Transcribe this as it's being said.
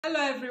Hello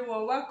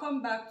everyone,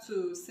 welcome back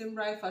to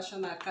Simrai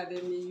Fashion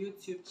Academy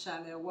YouTube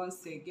channel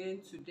once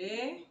again.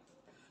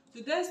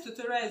 Today's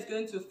tutorial is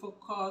going to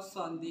focus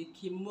on the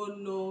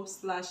kimono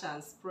slash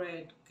and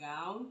spread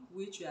gown,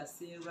 which you are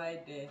seeing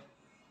right there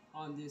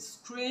on the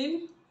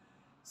screen.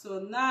 So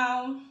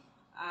now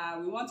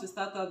we want to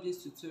start off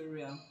this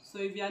tutorial. So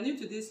if you are new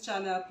to this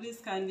channel, please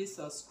kindly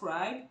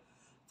subscribe.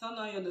 Turn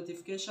on your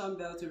notification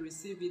bell to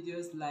receive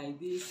videos like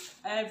this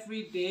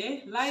every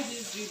day. Like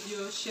this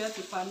video, share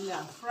to family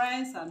and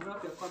friends, and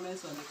drop your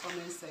comments on the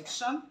comment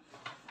section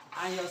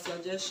and your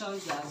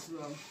suggestions as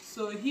well.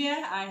 So here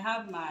I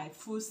have my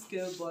full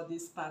scale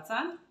bodice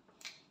pattern,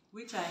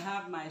 which I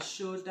have my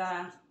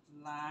shoulder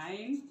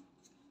line,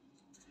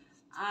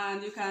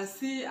 and you can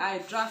see I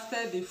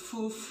drafted the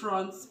full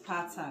front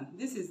pattern.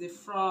 This is the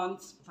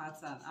front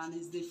pattern, and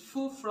it's the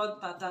full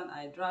front pattern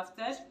I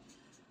drafted.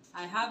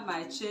 I have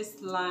my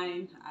chest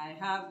line, I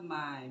have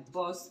my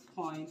bust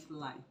point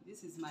line.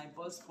 This is my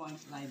bust point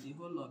line, the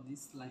whole of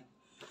this line.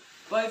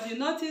 But if you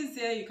notice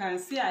here, you can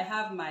see I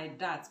have my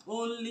dart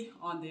only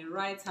on the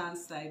right hand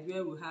side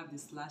where we have the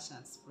slash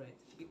and spread,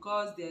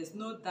 because there's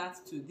no dart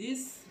to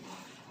this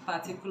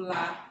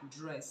particular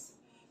dress.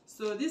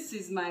 So this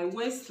is my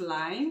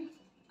waistline,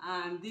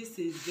 and this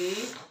is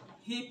the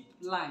hip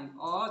line,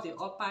 or the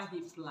upper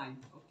hip line.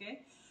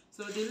 Okay,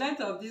 so the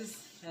length of this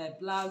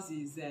blouse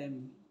is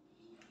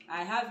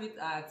I have it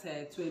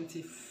at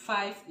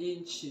 25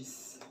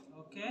 inches,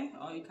 okay,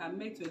 or you can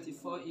make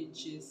 24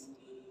 inches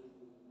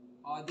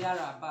or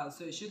thereabouts,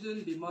 so it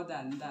shouldn't be more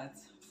than that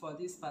for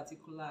this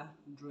particular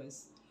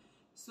dress.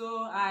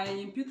 So I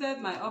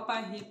imputed my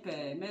upper hip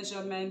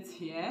measurement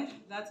here.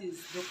 That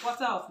is the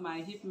quarter of my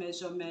hip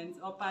measurement,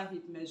 upper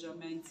hip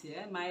measurement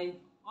here. My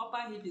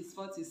upper hip is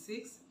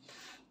 46,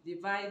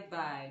 divided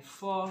by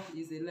 4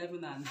 is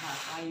 11 and a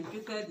half. I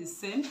imputed the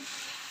same.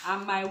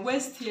 And my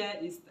waist here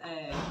is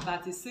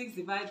 36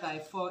 divided by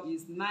 4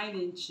 is 9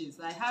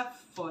 inches. I have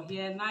for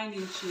here 9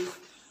 inches,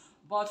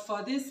 but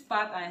for this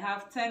part I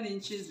have 10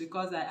 inches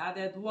because I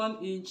added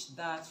 1 inch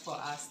dart for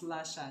our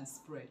slash and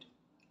spread.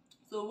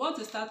 So we want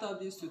to start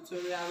off this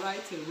tutorial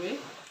right away,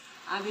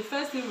 and the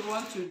first thing we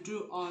want to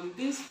do on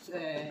this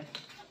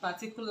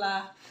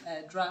particular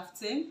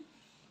drafting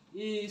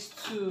is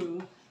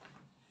to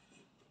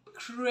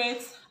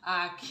create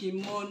our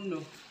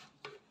kimono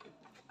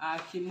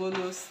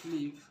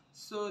sleeve.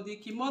 So the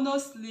kimono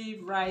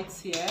sleeve right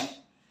here,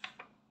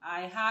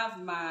 I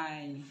have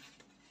my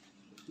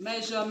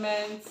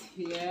measurement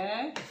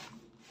here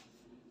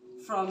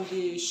from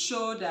the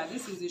shoulder.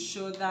 This is the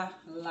shoulder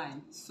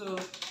line. So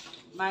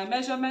my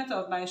measurement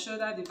of my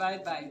shoulder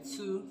divided by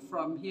 2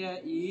 from here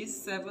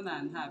is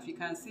 7.5. You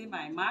can see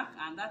my mark,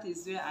 and that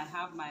is where I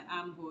have my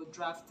armhole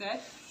drafted.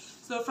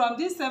 So from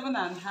this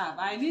 7.5,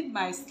 I need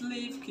my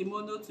sleeve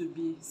kimono to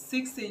be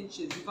 6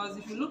 inches, because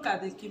if you look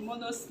at the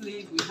kimono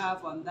sleeve we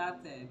have on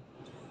that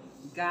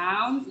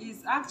gown,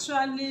 is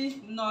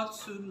actually not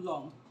too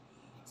long.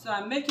 So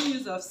I'm making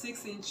use of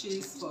 6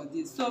 inches for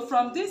this. So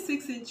from this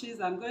 6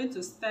 inches, I'm going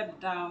to step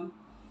down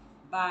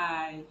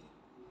by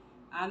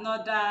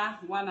another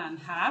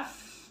 1.5.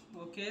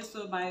 Okay,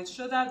 so my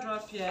shoulder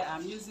drop here,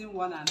 I'm using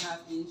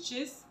 1.5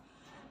 inches,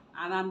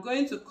 and I'm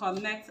going to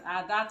connect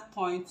at that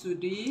point to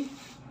the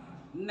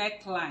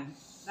neckline.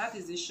 That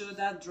is the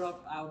shoulder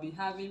drop I'll be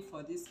having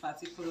for this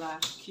particular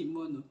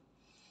kimono.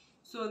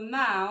 So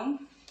now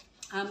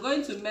I'm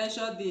going to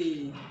measure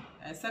the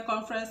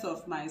circumference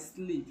of my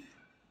sleeve.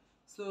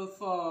 So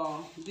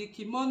for the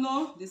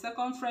kimono, the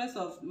circumference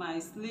of my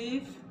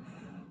sleeve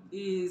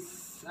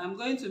is, I'm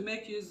going to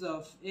make use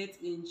of 8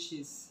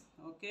 inches,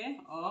 okay,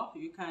 or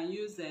you can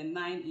use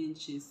 9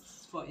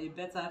 inches for a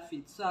better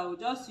fit. So I will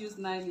just use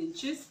 9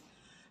 inches.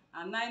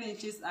 And 9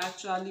 inches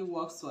actually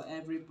works for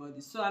everybody.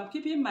 So I'm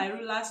keeping my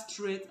ruler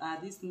straight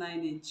at this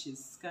 9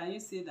 inches. Can you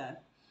see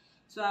that?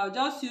 So I'll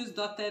just use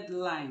dotted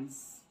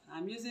lines.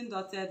 I'm using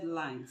dotted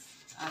lines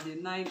at the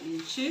 9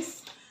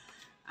 inches.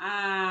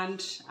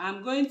 And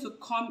I'm going to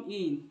come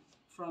in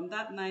from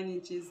that 9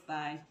 inches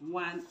by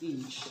 1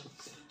 inch.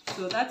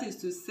 So that is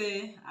to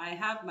say I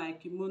have my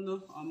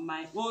kimono on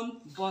my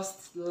own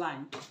bust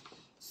line.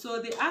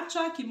 So the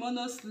actual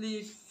kimono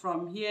sleeve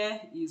from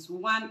here is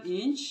 1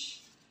 inch.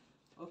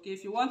 Okay,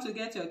 if you want to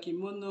get your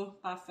kimono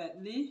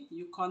perfectly,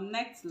 you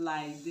connect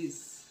like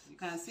this. You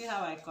can see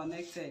how I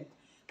connected.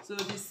 So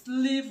the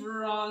sleeve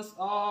runs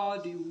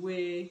all the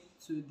way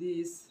to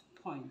this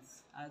point,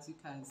 as you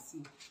can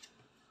see.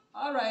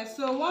 Alright,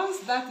 so once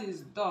that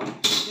is done,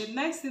 the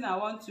next thing I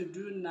want to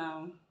do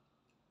now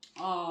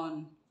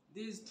on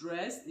this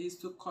dress is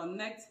to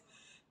connect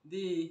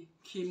the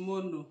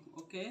kimono.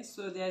 Okay,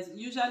 so there's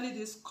usually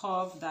this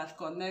curve that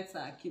connects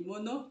our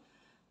kimono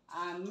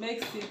and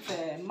makes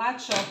it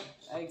match up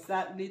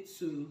exactly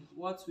to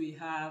what we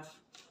have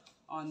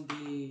on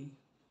the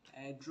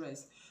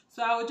dress.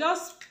 So I'll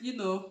just,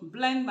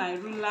 blend my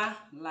ruler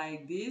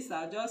like this.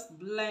 I'll just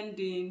blend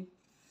in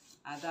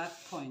at that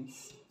point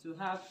to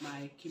have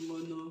my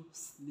kimono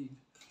sleeve.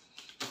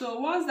 So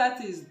once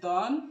that is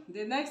done,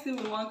 the next thing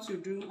we want to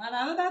do, and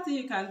another thing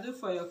you can do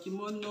for your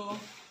kimono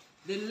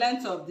the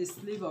length of the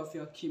sleeve of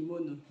your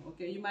kimono.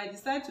 Okay, you might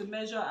decide to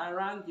measure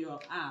around your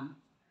arm.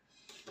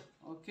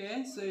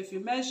 Okay, so if you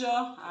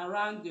measure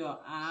around your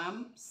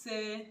arm,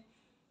 say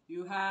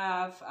you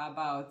have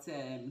about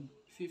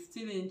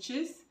 15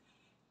 inches,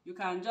 you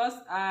can just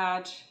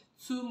add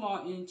 2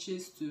 more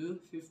inches to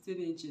 15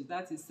 inches,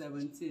 that is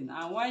 17.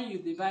 And when you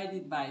divide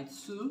it by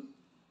 2,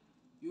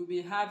 you'll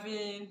be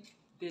having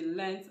the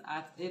length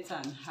at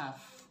 8.5.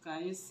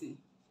 Can you see?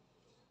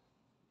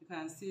 You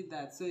can see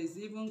that. So it's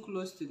even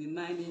close to the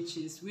 9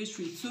 inches, which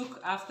we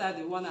took after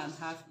the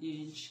 1.5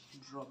 inch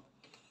drop.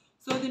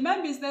 So the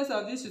main business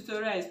of this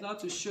tutorial is not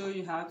to show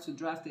you how to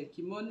draft a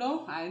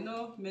kimono. I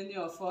know many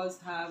of us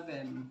have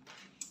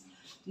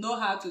know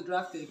how to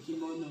draft a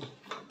kimono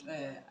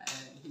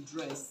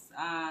dress,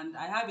 and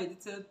I have a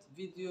detailed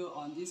video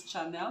on this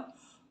channel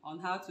on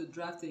how to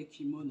draft a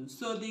kimono.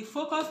 So the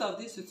focus of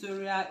this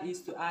tutorial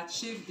is to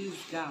achieve this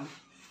gown.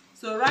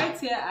 So right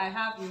here I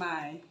have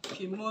my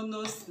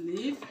kimono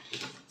sleeve.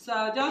 So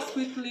I'll just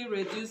quickly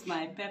reduce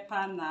my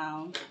pepper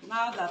now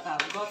that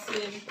I've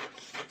gotten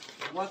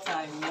what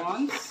I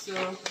want. So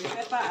the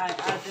pepper I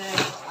added,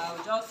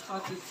 I'll just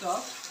cut it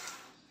off.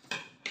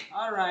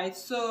 Alright,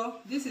 so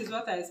this is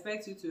what I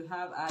expect you to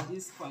have at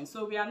this point.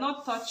 So we are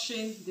not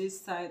touching this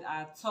side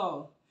at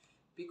all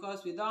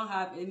because we don't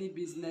have any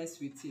business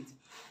with it.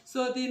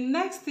 So the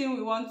next thing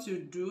we want to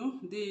do,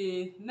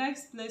 the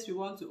next place we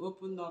want to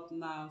open up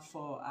now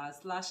for our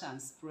slash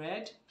and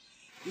spread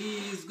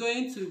is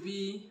going to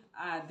be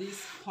at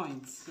this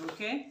point.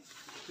 Okay,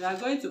 we are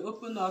going to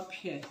open up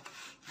here,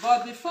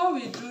 but before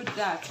we do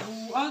that,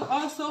 we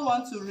also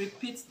want to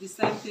repeat the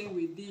same thing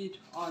we did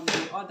on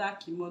the other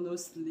kimono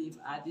sleeve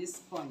at this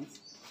point.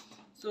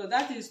 So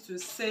that is to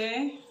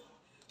say,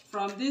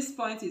 from this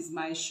point is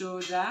my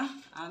shoulder,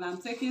 and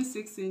I'm taking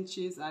 6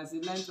 inches as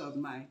the length of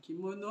my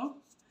kimono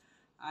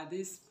at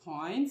this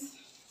point.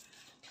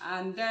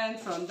 And then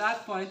from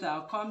that point,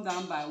 I'll come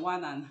down by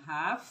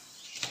 1.5.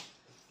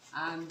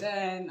 And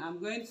then I'm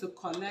going to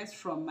connect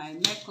from my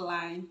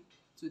neckline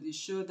to the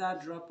shoulder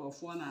drop of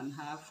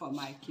 1.5 for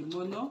my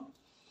kimono.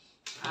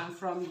 And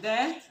from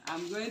there,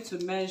 I'm going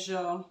to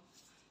measure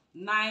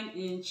 9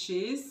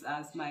 inches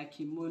as my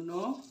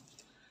kimono.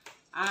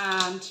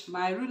 And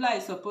my ruler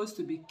is supposed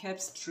to be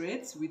kept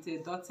straight with a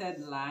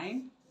dotted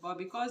line, but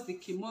because the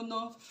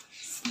kimono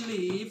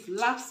sleeve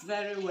laps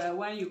very well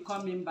when you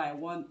come in by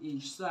 1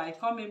 inch, so I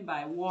come in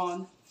by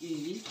 1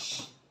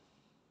 inch.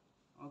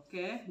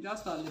 Okay,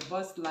 just on the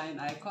bust line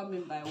I come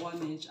in by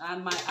 1 inch,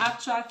 and my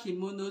actual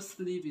kimono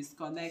sleeve is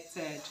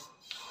connected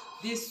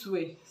this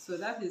way. So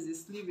that is the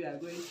sleeve we are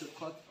going to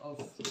cut off.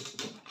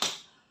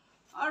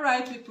 All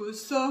right, people,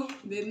 so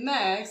the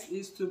next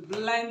is to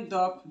blend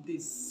up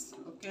this.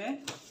 Okay,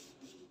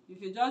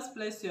 if you just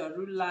place your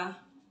ruler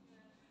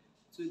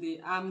to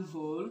the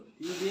armhole,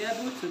 you'll be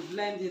able to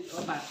blend it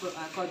up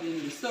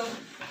accordingly. So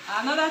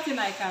another thing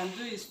I can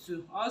do is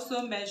to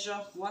also measure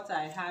what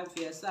I have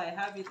here, so I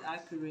have it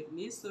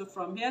accurately. So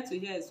from here to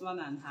here is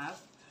 1.5,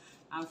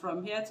 and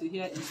from here to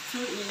here is 2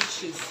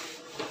 inches.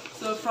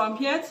 So from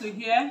here to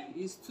here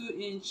is 2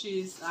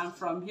 inches, and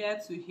from here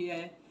to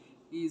here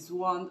is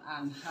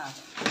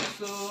 1.5.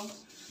 So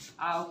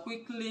I'll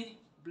quickly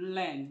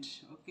blend.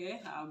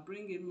 Okay, I'll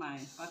bring in my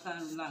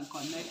pattern ruler and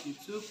connect the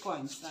 2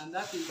 points, and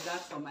that is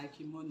that for my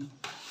kimono.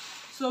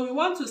 So we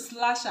want to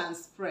slash and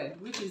spread,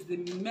 which is the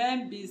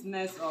main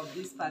business of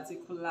this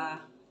particular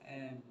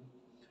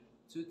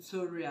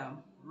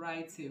tutorial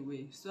right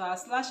away. So our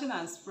slashing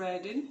and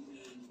spreading,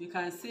 you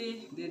can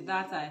see the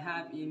dart I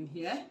have in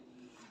here.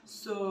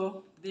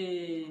 So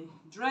the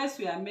dress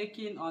we are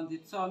making on the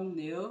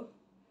thumbnail,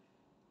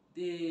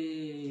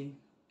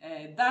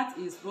 that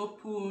is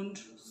opened,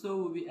 so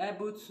we'll be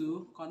able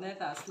to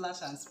connect our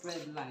slash and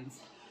spread lines.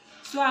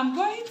 So I'm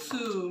going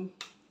to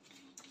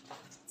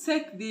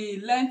take the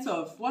length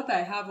of what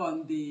I have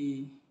on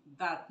the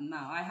dart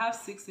now. I have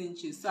 6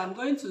 inches, so I'm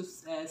going to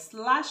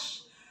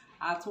slash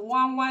at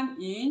 1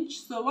 inch.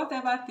 So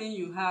whatever thing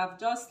you have,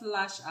 just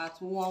slash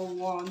at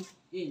 1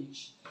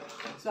 inch.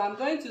 So I'm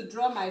going to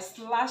draw my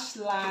slash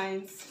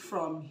lines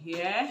from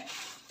here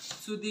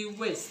to the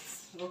waist.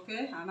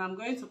 Okay, and I'm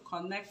going to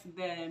connect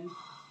them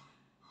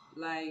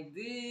like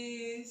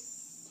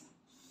this,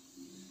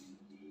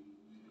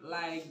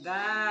 like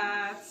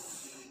that,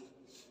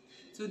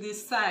 to the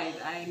side,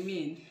 I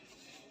mean,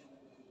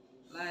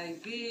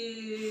 like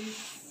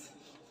this,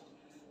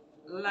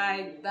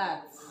 like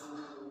that.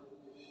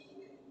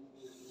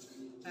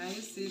 Can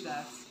you see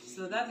that?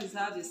 So that is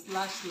how the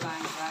slash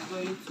lines are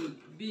going to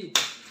be.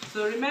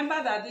 So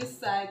remember that this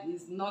side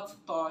is not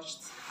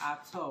touched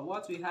at all.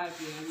 What we have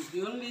here is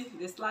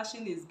the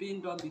slashing is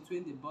being done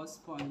between the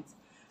bust point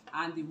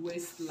and the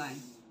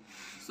waistline.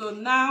 So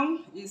now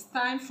it's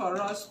time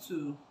for us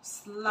to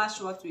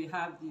slash what we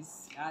have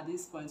at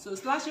this point. So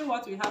slashing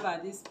what we have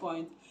at this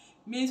point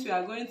means we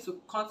are going to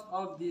cut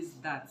off this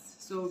dart,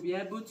 so we'll be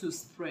able to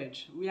spread.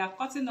 We are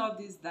cutting off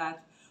this dart.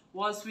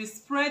 Once we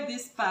spread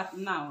this part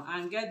now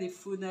and get the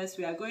fullness,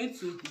 we are going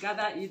to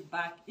gather it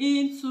back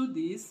into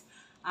this,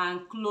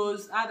 and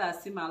close, add a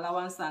seam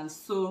allowance and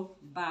sew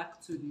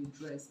back to the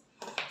dress.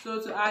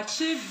 So to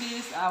achieve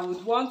this, I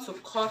would want to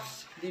cut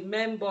the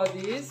main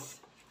bodies.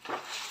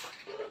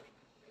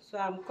 So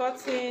I'm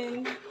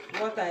cutting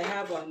what I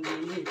have on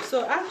the hip.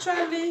 So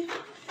actually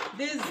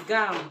this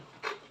gown,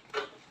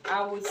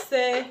 I would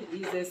say,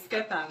 is a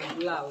skirt and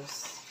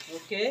blouse,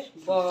 okay,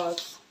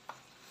 but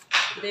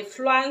the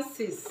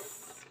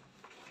flounces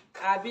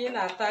are being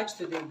attached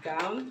to the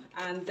gown,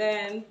 and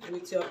then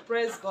with your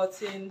press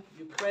button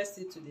you press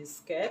it to the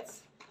skirt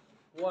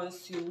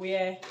once you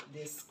wear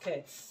the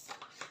skirt.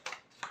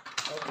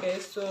 Okay,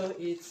 so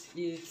it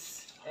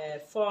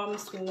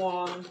forms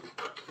one,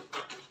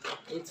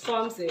 it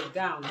forms a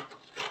gown,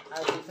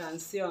 as you can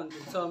see on the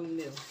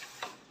thumbnail.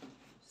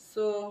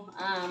 So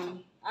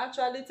I'm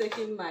actually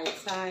taking my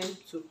time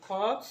to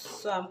cut.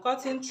 So I'm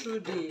cutting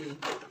through the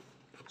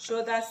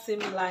shoulder seam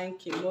line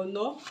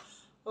kimono.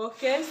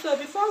 Okay, so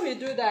before we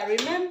do that,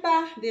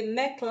 remember the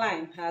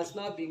neckline has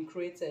not been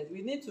created.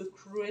 We need to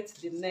create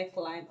the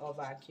neckline of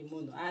our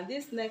kimono, and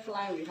this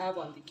neckline we have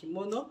on the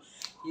kimono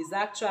is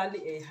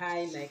actually a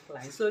high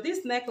neckline. So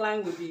this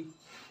neckline will be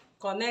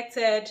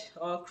connected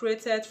or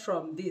created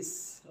from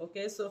this.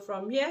 Okay, so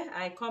from here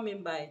I come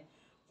in by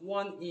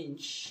 1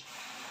 inch,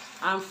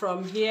 and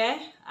from here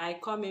I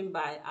come in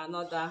by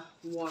another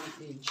 1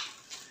 inch.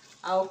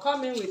 I'll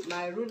come in with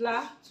my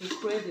ruler to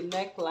create the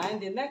neckline.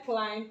 The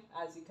neckline,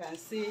 as you can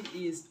see,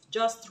 is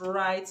just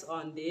right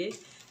on the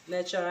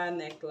natural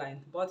neckline.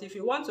 But if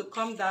you want to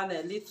come down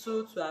a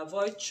little to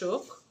avoid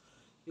choke,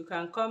 you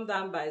can come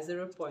down by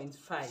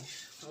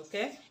 0.5.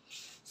 Okay,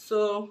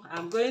 so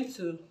I'm going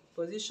to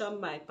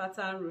position my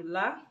pattern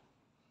ruler,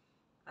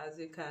 as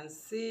you can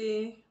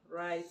see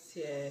right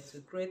here,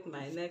 to create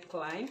my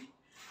neckline.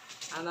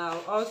 And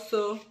I'll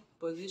also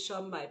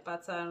position my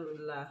pattern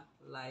ruler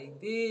like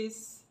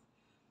this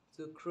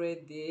to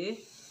create the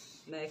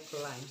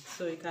neckline.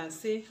 So you can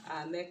see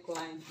our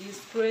neckline is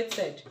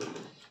created.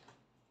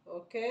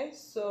 Okay,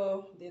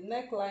 so the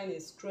neckline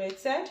is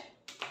created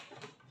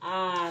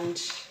and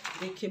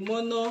the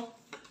kimono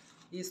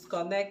is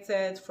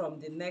connected from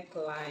the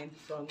neckline,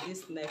 from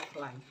this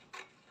neckline.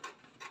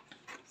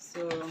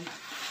 So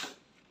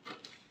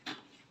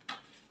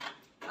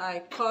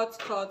I cut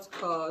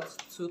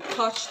to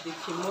touch the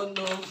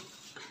kimono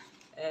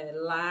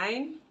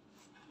line,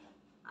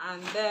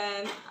 and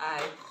then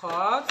I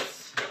cut.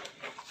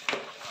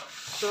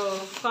 So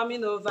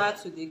coming over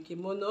to the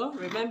kimono,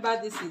 remember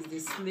this is the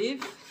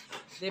sleeve,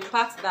 the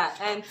part that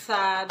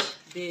entered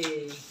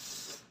the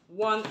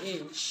 1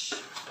 inch.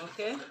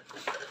 Okay,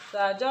 so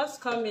I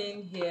just come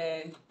in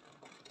here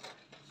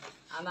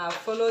and I'll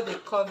follow the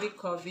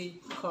curvy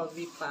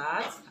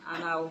part,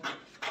 and I'll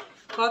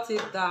cut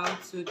it down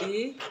to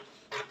the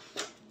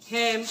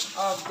hem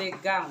of the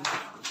gown,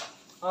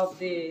 of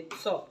the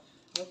top.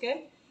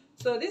 Okay,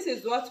 so this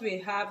is what we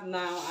have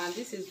now, and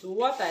this is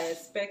what I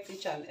expect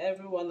each and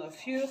every one of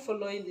you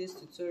following this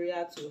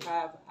tutorial to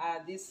have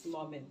at this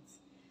moment.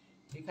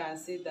 You can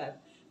see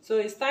that. So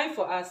it's time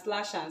for our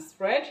slash and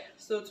spread.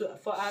 So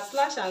for our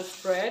slash and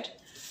spread,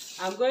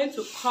 I'm going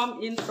to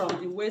come in from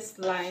the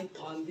waistline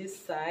on this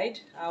side.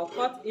 I'll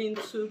cut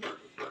into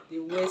the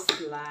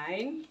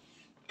waistline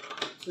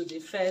to the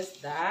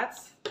first dart.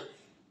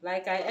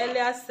 Like I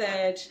earlier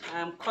said,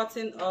 I'm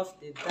cutting off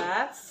the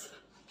darts,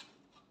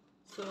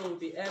 so we'll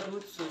be able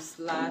to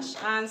slash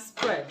and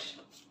spread.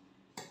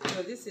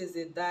 So this is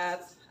the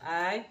dart,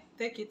 I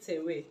take it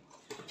away.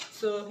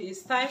 So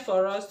it's time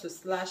for us to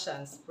slash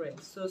and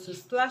spread. So to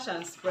slash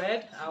and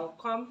spread, I'll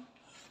come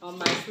on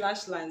my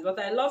slash lines, but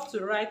I love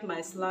to write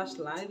my slash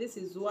line. This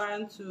is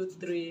 1, 2,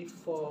 3,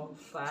 4,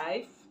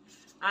 5,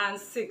 and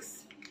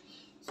 6.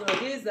 So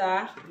these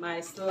are my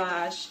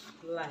slash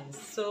lines.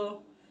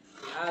 So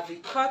I'll be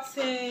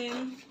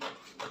cutting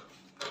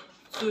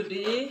to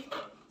the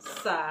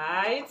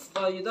sides,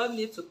 but you don't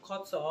need to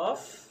cut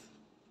off.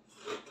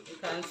 You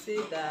can see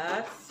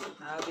that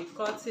I'll be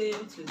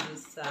cutting to the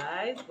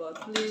side, but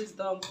please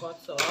don't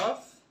cut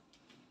off.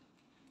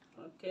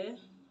 Okay,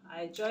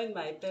 I joined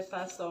my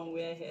paper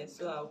somewhere here,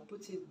 so I'll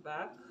put it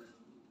back.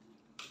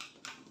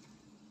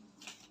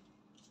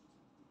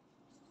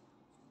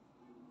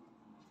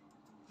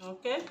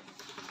 Okay,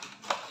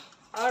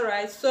 all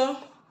right, so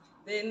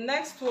the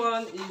next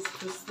one is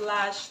to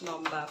slash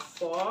number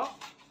 4.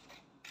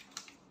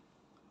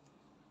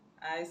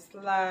 I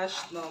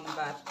slash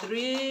number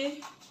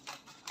 3.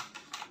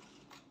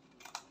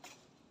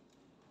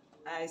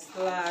 I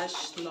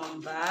slash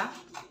number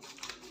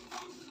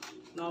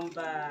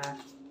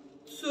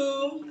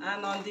 2,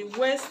 and on the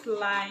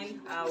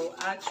waistline I will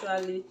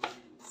actually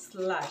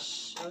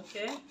slash.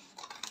 Okay,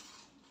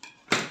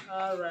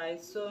 all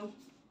right, so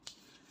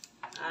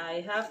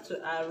I have to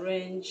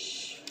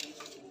arrange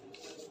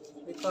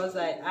because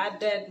I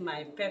added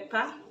my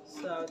pepper,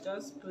 so I'll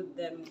just put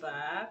them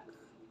back.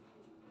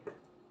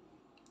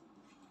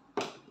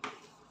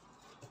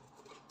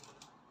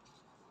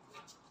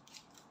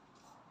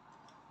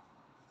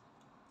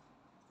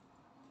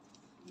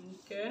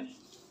 Okay,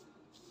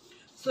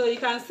 so you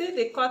can see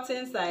the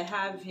cuttings I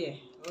have here.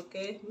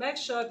 Okay, make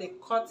sure the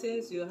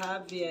cuttings you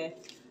have here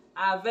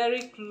are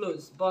very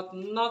close but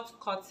not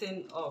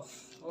cutting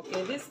off.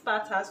 Okay, this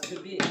part has to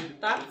be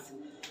intact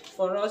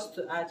for us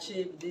to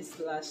achieve this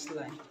lash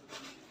line.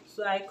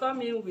 So I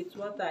come in with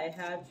what I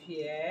have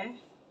here.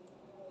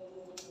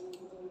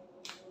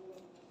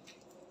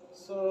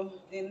 So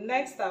the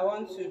next I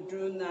want to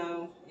do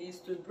now is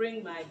to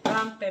bring my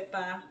brown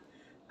pepper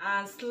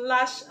and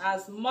slash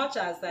as much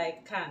as I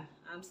can.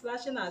 I'm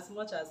slashing as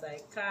much as I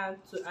can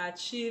to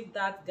achieve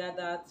that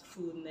gathered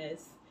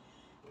fullness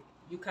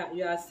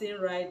you are seeing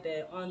right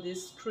there on the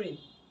screen.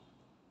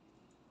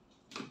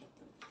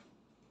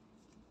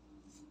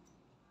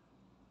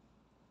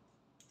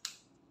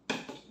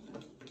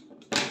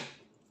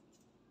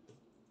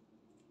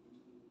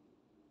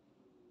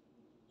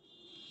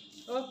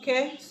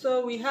 Okay,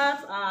 so we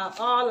have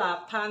all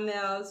our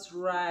panels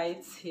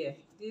right here.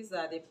 These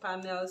are the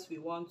panels we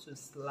want to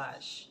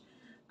slash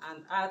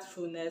and add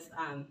fullness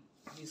and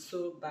we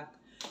sew back.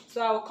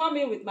 So I'll come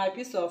in with my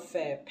piece of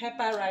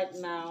pepper right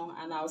now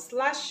and I'll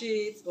slash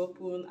it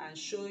open and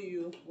show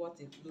you what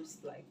it looks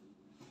like.